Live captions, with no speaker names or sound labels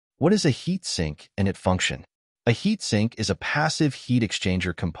What is a heat sink and its function? A heat sink is a passive heat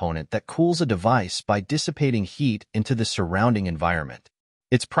exchanger component that cools a device by dissipating heat into the surrounding environment.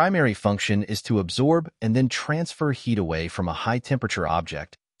 Its primary function is to absorb and then transfer heat away from a high-temperature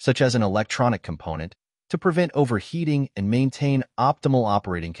object, such as an electronic component, to prevent overheating and maintain optimal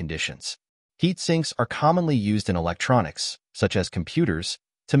operating conditions. Heat sinks are commonly used in electronics, such as computers,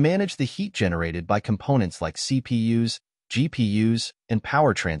 to manage the heat generated by components like CPUs, GPUs, and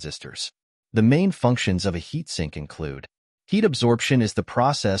power transistors. The main functions of a heatsink include: heat absorption is the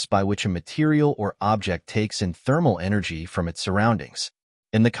process by which a material or object takes in thermal energy from its surroundings.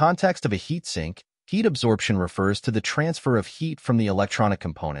 In the context of a heatsink, heat absorption refers to the transfer of heat from the electronic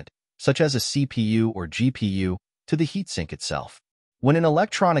component, such as a CPU or GPU, to the heatsink itself. When an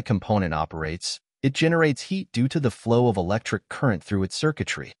electronic component operates, it generates heat due to the flow of electric current through its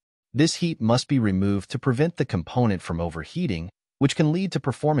circuitry. This heat must be removed to prevent the component from overheating, which can lead to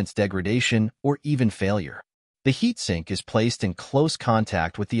performance degradation or even failure. The heatsink is placed in close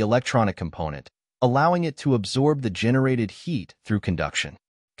contact with the electronic component, allowing it to absorb the generated heat through conduction.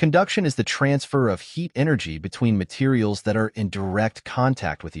 Conduction is the transfer of heat energy between materials that are in direct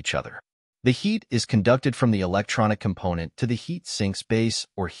contact with each other. The heat is conducted from the electronic component to the heat sink's base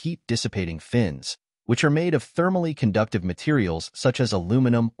or heat dissipating fins, which are made of thermally conductive materials such as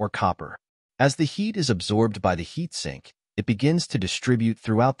aluminum or copper. As the heat is absorbed by the heat sink, it begins to distribute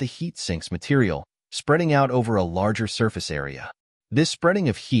throughout the heat sink's material, spreading out over a larger surface area. This spreading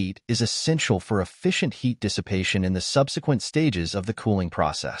of heat is essential for efficient heat dissipation in the subsequent stages of the cooling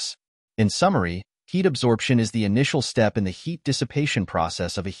process. In summary, heat absorption is the initial step in the heat dissipation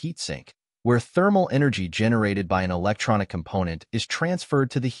process of a heatsink, where thermal energy generated by an electronic component is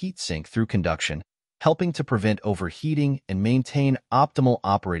transferred to the heatsink through conduction, helping to prevent overheating and maintain optimal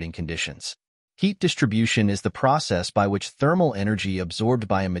operating conditions. Heat distribution is the process by which thermal energy absorbed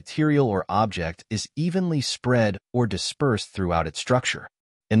by a material or object is evenly spread or dispersed throughout its structure.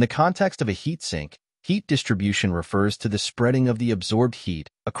 In the context of a heatsink, heat distribution refers to the spreading of the absorbed heat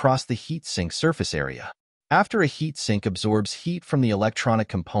across the heatsink surface area. After a heatsink absorbs heat from the electronic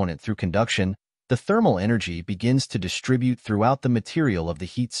component through conduction, the thermal energy begins to distribute throughout the material of the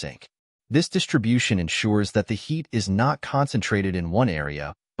heatsink. This distribution ensures that the heat is not concentrated in one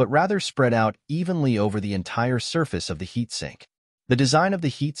area, but rather spread out evenly over the entire surface of the heatsink. The design of the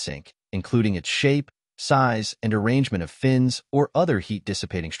heatsink, including its shape, size, and arrangement of fins or other heat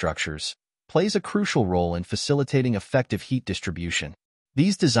dissipating structures, plays a crucial role in facilitating effective heat distribution.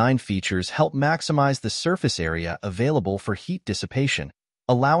 These design features help maximize the surface area available for heat dissipation,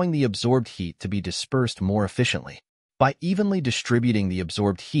 allowing the absorbed heat to be dispersed more efficiently. By evenly distributing the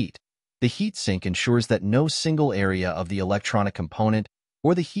absorbed heat, the heatsink ensures that no single area of the electronic component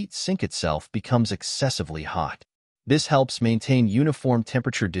or the heat sink itself becomes excessively hot. This helps maintain uniform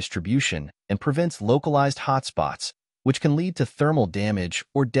temperature distribution and prevents localized hotspots, which can lead to thermal damage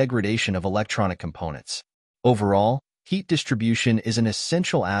or degradation of electronic components. Overall, heat distribution is an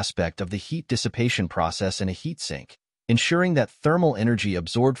essential aspect of the heat dissipation process in a heatsink, ensuring that thermal energy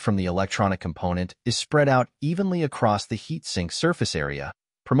absorbed from the electronic component is spread out evenly across the heatsink surface area,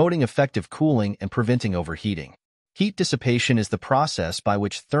 promoting effective cooling and preventing overheating. Heat dissipation is the process by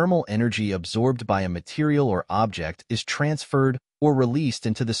which thermal energy absorbed by a material or object is transferred or released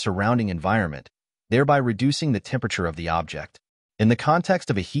into the surrounding environment, thereby reducing the temperature of the object. In the context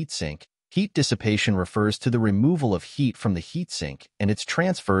of a heatsink, heat dissipation refers to the removal of heat from the heatsink and its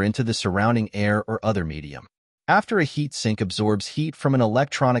transfer into the surrounding air or other medium. After a heatsink absorbs heat from an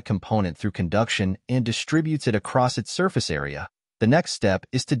electronic component through conduction and distributes it across its surface area, the next step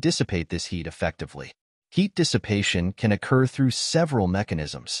is to dissipate this heat effectively. Heat dissipation can occur through several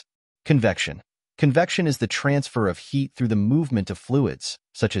mechanisms. Convection. Convection is the transfer of heat through the movement of fluids,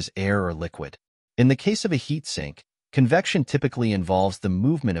 such as air or liquid. In the case of a heatsink, convection typically involves the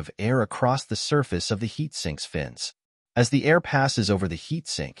movement of air across the surface of the heatsink's fins. As the air passes over the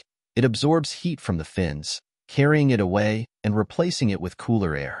heatsink, it absorbs heat from the fins, carrying it away and replacing it with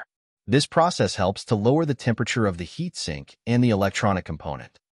cooler air. This process helps to lower the temperature of the heatsink and the electronic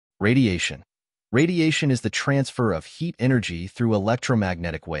component. Radiation. Radiation is the transfer of heat energy through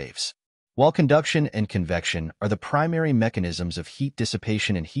electromagnetic waves. While conduction and convection are the primary mechanisms of heat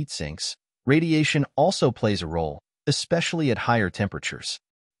dissipation in heatsinks, radiation also plays a role, especially at higher temperatures.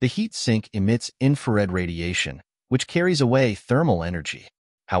 The heatsink emits infrared radiation, which carries away thermal energy.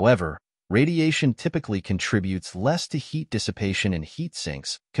 However, radiation typically contributes less to heat dissipation in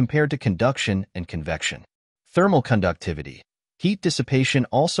heatsinks compared to conduction and convection. Thermal conductivity. Heat dissipation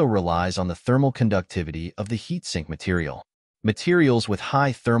also relies on the thermal conductivity of the heatsink material. Materials with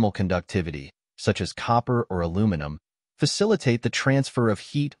high thermal conductivity, such as copper or aluminum, facilitate the transfer of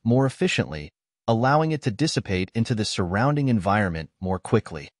heat more efficiently, allowing it to dissipate into the surrounding environment more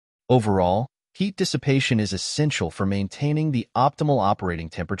quickly. Overall, heat dissipation is essential for maintaining the optimal operating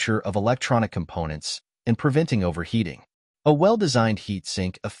temperature of electronic components and preventing overheating. A well-designed heat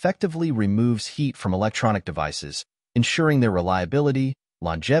sink effectively removes heat from electronic devices, ensuring their reliability,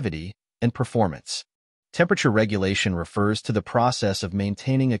 longevity, and performance. Temperature regulation refers to the process of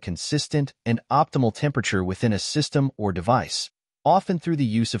maintaining a consistent and optimal temperature within a system or device, often through the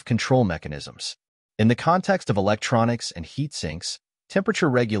use of control mechanisms. In the context of electronics and heat sinks, temperature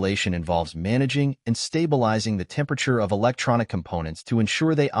regulation involves managing and stabilizing the temperature of electronic components to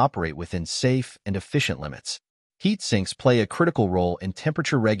ensure they operate within safe and efficient limits. Heat sinks play a critical role in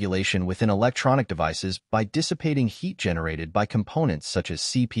temperature regulation within electronic devices by dissipating heat generated by components such as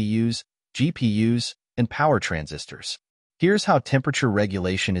CPUs, GPUs, and power transistors. Here's how temperature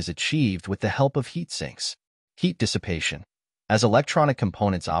regulation is achieved with the help of heat sinks. Heat dissipation. As electronic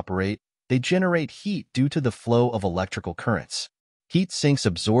components operate, they generate heat due to the flow of electrical currents. Heat sinks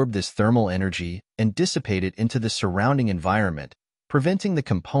absorb this thermal energy and dissipate it into the surrounding environment, preventing the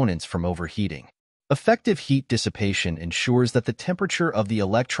components from overheating. Effective heat dissipation ensures that the temperature of the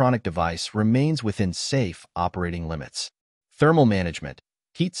electronic device remains within safe operating limits. Thermal management.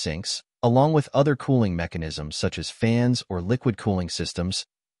 Heat sinks, along with other cooling mechanisms such as fans or liquid cooling systems,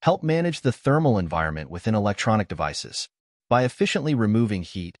 help manage the thermal environment within electronic devices. By efficiently removing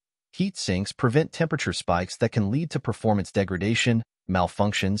heat, heat sinks prevent temperature spikes that can lead to performance degradation,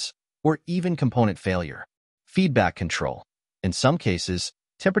 malfunctions, or even component failure. Feedback control. In some cases,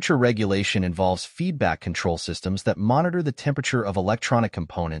 temperature regulation involves feedback control systems that monitor the temperature of electronic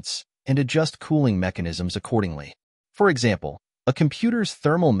components and adjust cooling mechanisms accordingly. For example, a computer's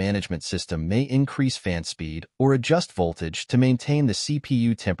thermal management system may increase fan speed or adjust voltage to maintain the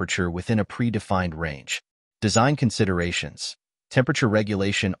CPU temperature within a predefined range. Design considerations. Temperature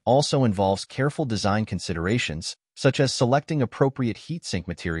regulation also involves careful design considerations, such as selecting appropriate heatsink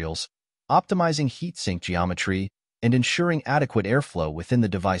materials, optimizing heatsink geometry, and ensuring adequate airflow within the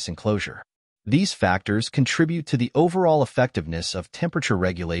device enclosure. These factors contribute to the overall effectiveness of temperature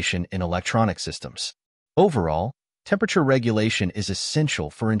regulation in electronic systems. Overall, temperature regulation is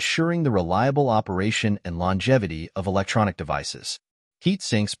essential for ensuring the reliable operation and longevity of electronic devices. Heat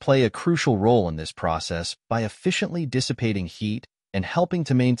sinks play a crucial role in this process by efficiently dissipating heat and helping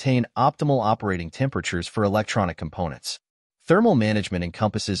to maintain optimal operating temperatures for electronic components. Thermal management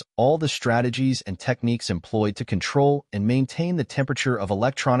encompasses all the strategies and techniques employed to control and maintain the temperature of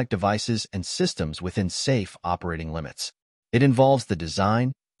electronic devices and systems within safe operating limits. It involves the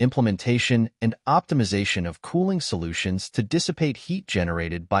design, implementation, and optimization of cooling solutions to dissipate heat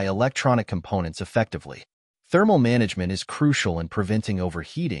generated by electronic components effectively. Thermal management is crucial in preventing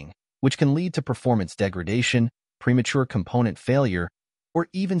overheating, which can lead to performance degradation, premature component failure, or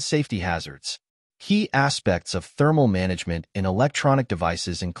even safety hazards. Key aspects of thermal management in electronic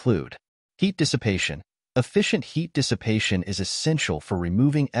devices include heat dissipation. Efficient heat dissipation is essential for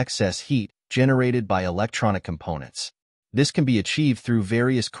removing excess heat generated by electronic components. This can be achieved through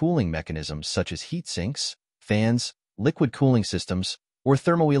various cooling mechanisms such as heat sinks, fans, liquid cooling systems, or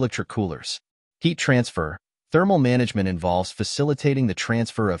thermoelectric coolers. Heat transfer. Thermal management involves facilitating the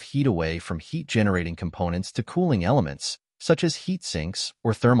transfer of heat away from heat-generating components to cooling elements, such as heat sinks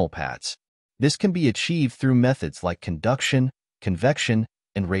or thermal pads. This can be achieved through methods like conduction, convection,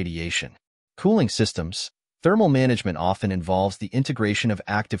 and radiation. Cooling systems. Thermal management often involves the integration of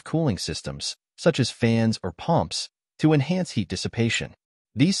active cooling systems, such as fans or pumps, to enhance heat dissipation.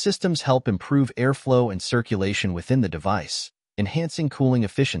 These systems help improve airflow and circulation within the device, enhancing cooling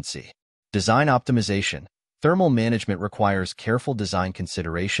efficiency. Design optimization. Thermal management requires careful design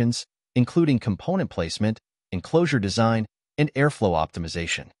considerations, including component placement, enclosure design, and airflow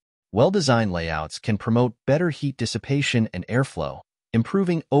optimization. Well-designed layouts can promote better heat dissipation and airflow,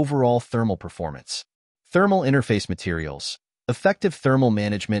 improving overall thermal performance. Thermal interface materials. Effective thermal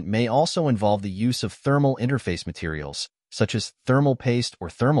management may also involve the use of thermal interface materials, such as thermal paste or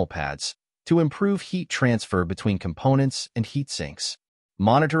thermal pads, to improve heat transfer between components and heat sinks.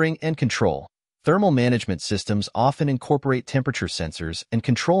 Monitoring and control. Thermal management systems often incorporate temperature sensors and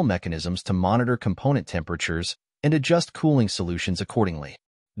control mechanisms to monitor component temperatures and adjust cooling solutions accordingly.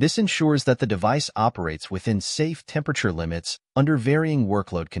 This ensures that the device operates within safe temperature limits under varying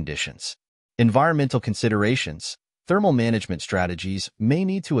workload conditions. Environmental considerations. Thermal management strategies may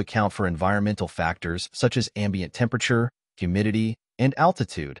need to account for environmental factors such as ambient temperature, humidity, and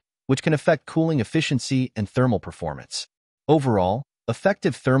altitude, which can affect cooling efficiency and thermal performance. Overall,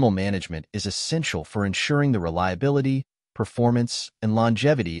 effective thermal management is essential for ensuring the reliability, performance, and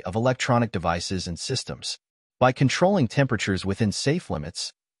longevity of electronic devices and systems. By controlling temperatures within safe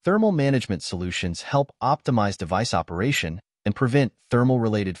limits, thermal management solutions help optimize device operation and prevent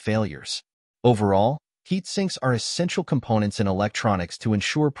thermal-related failures. Overall, heat sinks are essential components in electronics to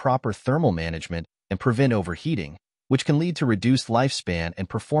ensure proper thermal management and prevent overheating, which can lead to reduced lifespan and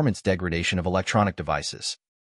performance degradation of electronic devices.